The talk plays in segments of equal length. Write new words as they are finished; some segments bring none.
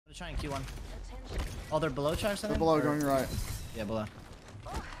They're trying Q1. Oh, they're below char or something? They're below, going right. Yeah, below.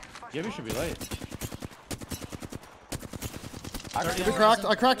 Gibby should be late. Gibby cracked.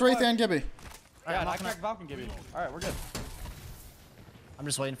 I cracked Wraith and Gibby. Yeah, and I cracked Falcon Gibby. Alright, we're good. I'm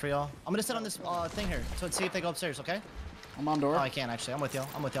just waiting for y'all. I'm gonna sit on this thing here so let's see if they go upstairs, okay? I'm on door. Oh, I can't actually. I'm with y'all.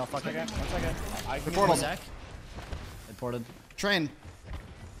 I'm with y'all. Fuck it. 1 second. I can portal. Zach. They ported. Train.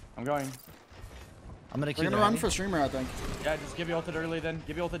 I'm going. I'm gonna keep We're gonna run for streamer, I think. Yeah, just Gibby ulted early then.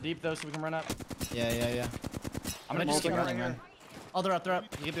 Gibby ulted deep though so we can run up. Yeah. I'm gonna just keep keep running, running man. here. Oh, they're up.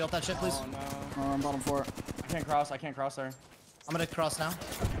 You give me off that shit, please. Oh no. I'm bottom 4. I can't cross there. I'm gonna cross now.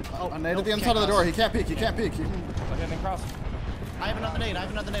 I naded the inside of the door. He can't peek. He can't peek. Okay, then cross. I have another nade. I'm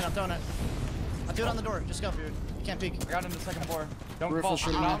throwing it. I threw it on the door. Just go. You can't peek. I got into the second floor. Don't Roof vault. is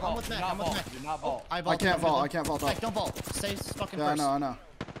Do shooting not me. vault. I'm with Do Mac. not I'm with vault. Mac. Do not vault. I can't vault. I can't vault Mac, up. don't vault. Stay fucking Yeah, first. I know.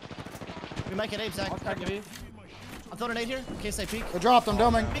 We might get Abe, Zach. I'll crack Gibby. I'm throwing a nade here in case they peek. They dropped. I'm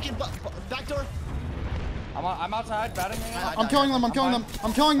doming. Peeking back door. I'm outside batting. I'm killing them. I'm killing them.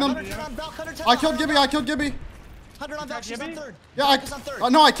 I'm killing them. I killed Gibby. 100 on Valk. She's on third. Yeah, Valk is on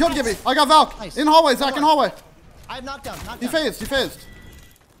third. no, I killed Gibby. I got Valk. Nice. In hallway, Zach, in hallway. I have knockdown. He phased.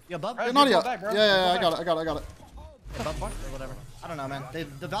 You above? Right. Not Go yet. back, bro. Yeah, Go I got it. Above or whatever. I don't know, man.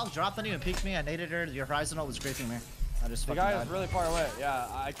 The Valk dropped on you and peeked me. I naded her. Your Horizon ult was griefing me. I just The fucking guy died. is really far away. Yeah,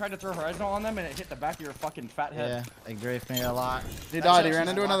 I tried to throw Horizon on them and it hit the back of your fucking fat head. Yeah, it griefed me a lot. He died. He ran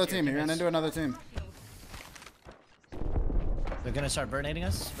into another team. They're gonna start vert-nading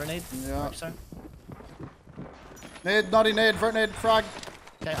us. Vert-nade? Yeah. Sorry. Nade, naughty nade, vert nade, frag.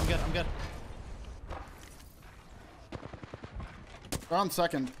 Okay, I'm good. They're on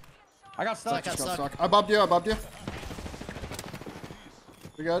second. I got stuck. Got stuck. I bubbed you.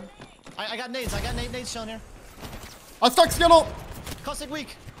 We good? I got nades. Nades shown here. I stuck Skittle. Caustic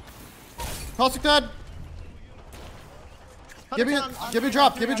weak. Caustic dead. Gibby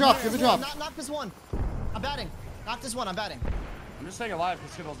drop. Knock this one. I'm batting. Knock this one. I'm batting. I'm just staying alive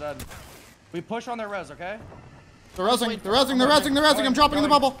because Skittle's dead. We push on their res, okay? They're rezzing. I'm dropping in the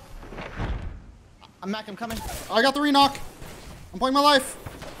bubble. I'm Mac. I'm coming. I got the re-knock. I'm playing my life.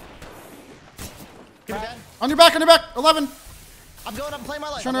 Give me that. On your back. 11. I'm playing my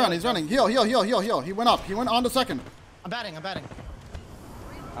life. Turn around. He's running. Heal. He went up. He went on to second. I'm batting. I'm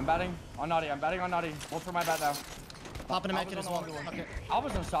batting on Naughty. Ult for my bat now. Popping a Mac in as well. Okay. I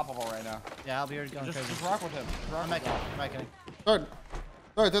was unstoppable right now. Yeah, I'll be here going Just crazy. rock with him. I'm Mac. Third.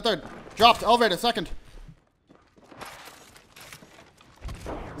 Dropped. Elevator. Second.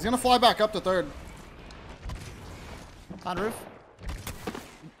 He's gonna fly back up to third. On roof.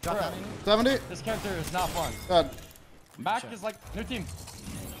 Drop down. 70. This character is not fun. Dead. Back is like new team.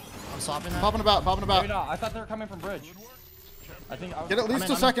 I'm swapping that. Popping about. Maybe not. I thought they were coming from bridge. I think I was. Get at least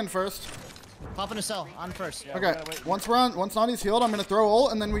a second first. Popping a cell on first. Yeah, Okay. Once Naughty's healed, I'm gonna throw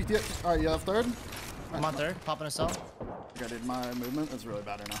ult, and then we get. All right, you have third. I'm on third. Popping a cell. Okay, dude, my movement is really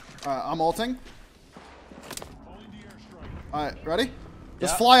bad right now. Alright, I'm ulting. Alright, ready?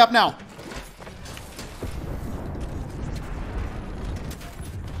 Just fly up now.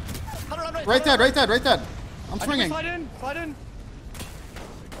 Right dead. I'm swinging. Slide in.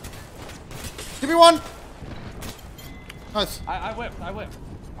 Give me one. Nice. I whipped. I'm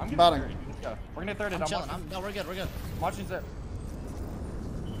getting Batting. third. Let's go. We're gonna get thirded. I'm chilling. No, we're good. I'm watching zip.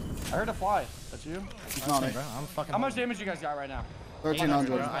 I heard a fly. That's you? It's not me. Bro, I'm fucking. How much damage you guys got right now?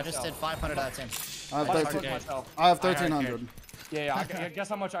 1300. I just did 500 out of 10. I have I'm 13. myself. I have 1300. Yeah. I guess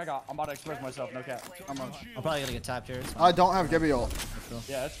how much I got. I'm about to expose myself. No cap. I'm probably gonna get tapped here. I don't have Gibby ult.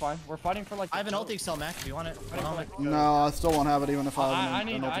 Yeah, it's fine. We're fighting for like. I have an ulti cell, Mac. If you want it. No, I still won't have it even if I I have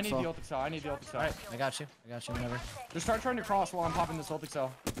need an the ult. ultic cell. I need the ultic cell. Alright, I got you. Whenever. Just start trying to cross while I'm popping this ultic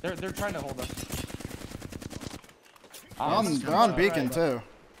cell. They're trying to hold us. They're on beacon too.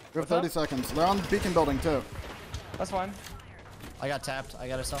 We have 30 seconds. They're on beacon building too. That's fine. I got tapped. I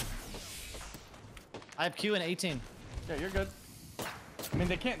got a cell. I have Q in 18. Yeah, you're good. I mean,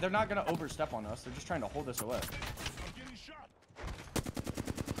 they're not gonna overstep on us. They're just trying to hold us away.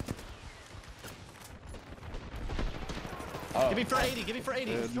 Oh. Give me for 80. Give me for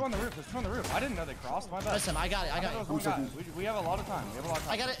 80. Let's go on the roof. I didn't know they crossed. My bad. Listen, I got it. We have a lot of time.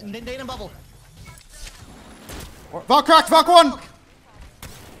 I got it. Nade and bubble. Valk cracked. Valk 1.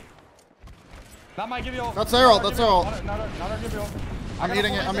 Not my Gibby ult. That's their ult. Not our Gibby ult. I'm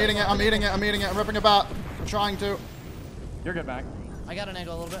eating it. I'm ripping it back. I'm trying to. You're good, Mac. I got an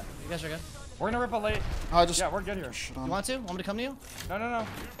angle a little bit. You guys are good. We're gonna rip a late. Yeah, we're good here. You want to? Want me to come to you? No.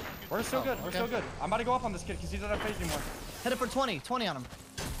 We're still good. We're still good. I'm about to go up on this kid because he doesn't have phase anymore. Hit it for 20. 20 on him.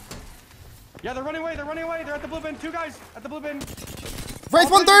 Yeah, they're running away. They're at the blue bin. 2 guys at the blue bin. Wraith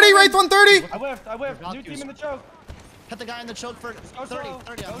 130. I whiffed. New team in the choke. Hit the guy in the choke for 30.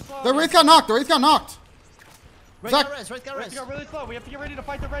 The Wraith got knocked. The Wraith got knocked. Wraith Zach. got res. Wraith got We have res. to go really slow. We have to get ready to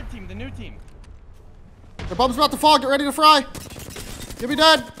fight the red team, the new team. The bomb's about to fall. Get ready to fry. Gibby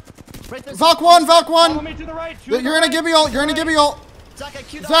dead. Wraith is- Valk 1. Valk Follow 1. me to the right. You're in a Gibby ult. You're in a Gibby ult. Zach, I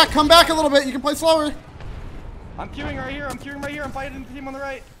queued up. Zach, come back a little bit. You can play slower. I'm queuing right here. I'm queuing right here. I'm fighting the team on the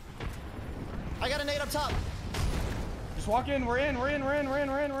right. I got a nade up top. Just walk in. We're in. We're in. We're in. We're in.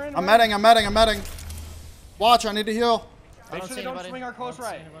 We're in. We're in. I'm medding. I'm medding. I'm medding. Watch. I need to heal. I Make don't sure see they don't anybody. swing our close I don't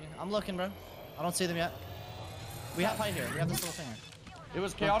see right. anybody. I'm looking, bro. I don't see them yet. We have fight here. We have this little thing here. It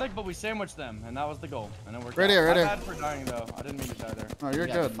was chaotic, but we sandwiched them, and that was the goal. And it worked Right out. here, right My here. bad for dying, though. I didn't mean to die there. Oh, you're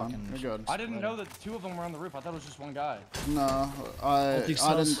Yeah, good, fucking man. You're good. I didn't know that two of them were on the roof. I thought it was just one guy. No, I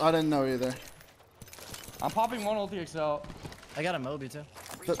didn't know either. I'm popping one ulti XL. I got a Moby too.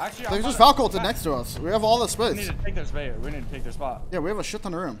 Actually, They I'm just about Valk ulted next to us. We have all the We need space. to take their space. We need to take their spot. Yeah, we have a shit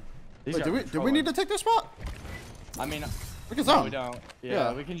ton of room. These Wait, guys are did we trolling. need to take their spot? I mean, We can no, zone. we don't. Yeah,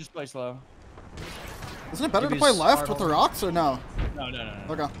 Yeah. we can just play slow. Isn't it better to Gibby's play left hard with the holding. rocks or no? No.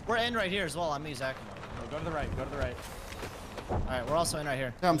 Okay. We're in right here as well. I'm me, Zach. Go to the right. Go to the right. All right, we're also in right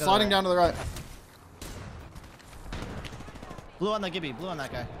here. Yeah, I'm Go to the sliding right. down to the right. Blue on the Gibby. Blue on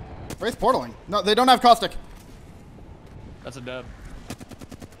that guy. Wraith portaling. No, they don't have caustic. That's a dub.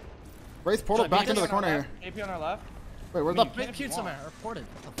 Wraith portal back into the corner here. AP on our left. Wait, where'd I the mean, Wraith queued somewhere. Or ported.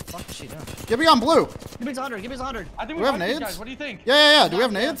 What the fuck is she doing? Gibby on blue? Gibby's 100. Gibby's 100. I think Do we have fight these nades? guys. What do you think? Yeah. Do we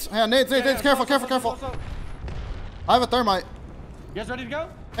have nades? Yeah, nades. Yeah, Careful. slow. I have a thermite. You guys ready to go?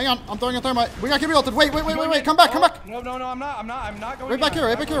 Hang on, I'm throwing a thermite. We got Gibby ulted. Wait. Come back. No, I'm not going Right back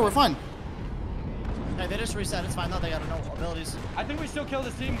here. We're fine. Hey, they just reset. It's fine though. They got no abilities. I think we still kill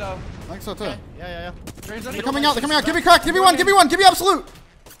this team though. I think so too. Okay. Yeah. Raise ready? They're coming out. Gibby cracked. Gibby one. Gibby absolute.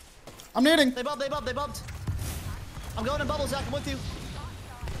 I'm nading. They bumped. I'm going in bubbles, Zach. I'm with you.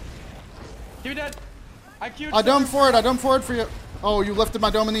 Give me dead. I queued. I dome forward for you. Oh, you lifted my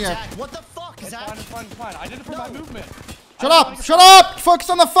dome in the air. Zach, what the fuck, It's Zach? fine. I did it for my movement. Shut up. Focus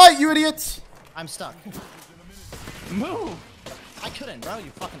on the fight, you idiots. I'm stuck. Move. I couldn't, bro.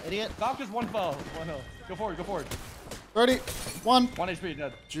 You fucking idiot. Valk is 1 foe. 1 health. Go forward. 31. 1 HP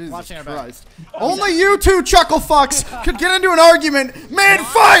dead. Jesus Watching our back. Christ. Only you two chuckle fucks could get into an argument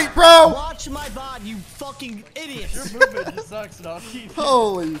mid-fight, bro. Watch my VOD, you fucking idiots. Your movement just sucks, dog.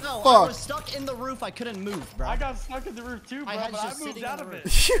 Holy No, I fuck. was stuck in the roof. I couldn't move, bro. I got stuck in the roof too, bro, I had but you I moved sitting out in of the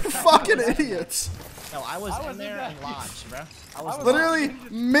it. You fucking idiots. No, I was in wasn't there there. and lodged, bro. I was was Literally,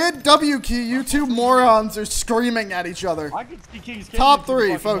 mid-W key, you two morons are screaming at each other. I could see King's Canyon Top through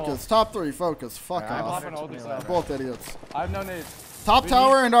the 3, fucking focus. Top 3, focus. Fuck hole. I'm off. popping all these You're out. both idiots. I have no nades. Top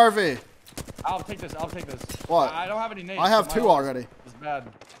tower and RV. I'll take this. What? I don't have any nades. I have so my 2 ult already. is bad.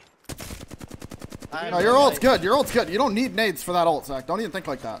 No, your ult's good. Your ult's good. You don't need nades for that ult, Zach. Don't even think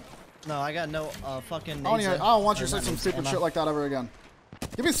like that. No, I got no fucking. I don't want you to say some stupid shit like that ever again.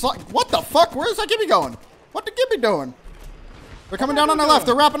 What the fuck? Where's that Gibby going? What the Gibby doing? They're coming down on our left.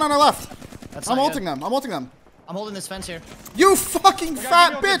 They're wrapping on our left. That's I'm not ulting good. them. I'm ulting them. I'm holding this fence here. You fucking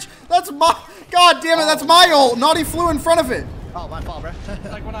fat Gibby bitch! That's my. God damn it! That's my ult. Naughty flew in front of it. Oh, my fault, bro. It's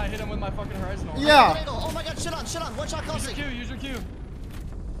like when I hit him with my fucking horizon ult. Yeah. Oh my god, shit on. One shot caustic. Use your Q.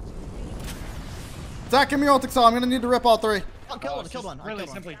 Zach, give me ult XL. I'm gonna need to rip all 3. Oh, killed one. I Really killed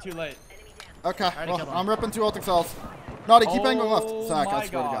one. simply too late. Okay. already Well, killed one. I'm ripping 2 ult XLs. Naughty, keep angling left. Oh Zach, I my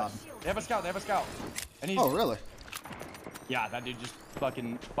swear to God. They have a scout. And he's, Oh, really? yeah, that dude just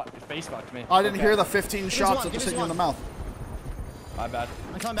fucking face fucked me. I didn't Okay. hear the 15 shots one, that just give hit you us in the one. mouth. My bad.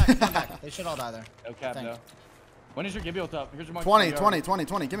 I'm coming back. They should all die there. No cap, Thank though. When is your Gibby ult up? Here's your monkey.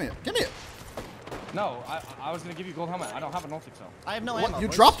 20. Give me it. No, I was gonna give you gold helmet. I don't have an ult XL. I have no What? ammo. You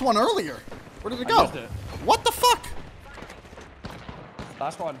boys. dropped one earlier. Where did it I go? used it. What the fuck?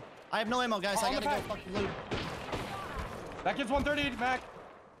 Last one. I have no ammo, guys. I gotta go back. fucking loot. That kid's 130, Mac.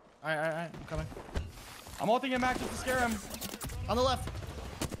 Alright. I'm coming. I'm ulting him, Mac, just to scare him. On the left.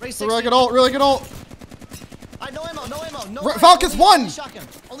 Race It's a really 60. good ult. I have no ammo. No. Valk is one.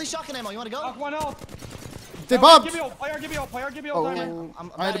 Only shotgun ammo. You wanna go? Fuck 1 health. They No, bubbed. Gibby ult. Play our Gibby ult. Oh,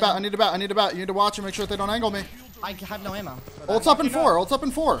 timer. I need to bat. You need to watch and make sure that they don't angle me. I have no ammo. Ult's up in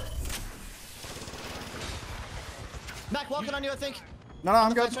 4. Mac walking on you, I think. No,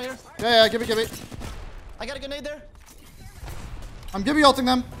 I'm good. Fence right here. Yeah, Gibby. I got a grenade there. I'm Gibby ulting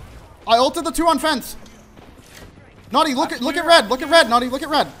them. I ulted the 2 on fence. Naughty, look at red. Naughty, look at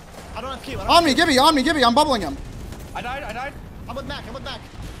red. I don't have Q. On me, Gibby. I'm bubbling him. I died. I'm with Mac.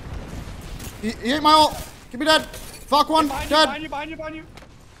 He ate my ult. Gibby dead. Valk 1 dead. Behind you.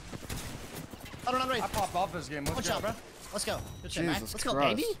 I don't have I Wraith. popped off this game. One Let's shot, go. bro. Let's go. Good shit, Mac. Jesus Let's go,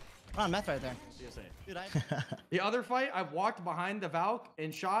 Christ. baby. We're on meth right there. Dude, The other fight, I walked behind the Valk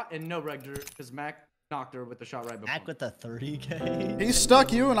and shot and no reg because Mac knocked her with the shot right before. Back with the 30K. He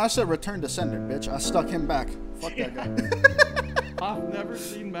stuck you, and I said return to sender, bitch. I stuck him back. Fuck that guy. I've never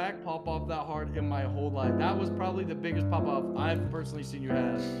seen Mac pop off that hard in my whole life. That was probably the biggest pop off I've personally seen you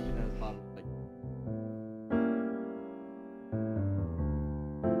have. Pop.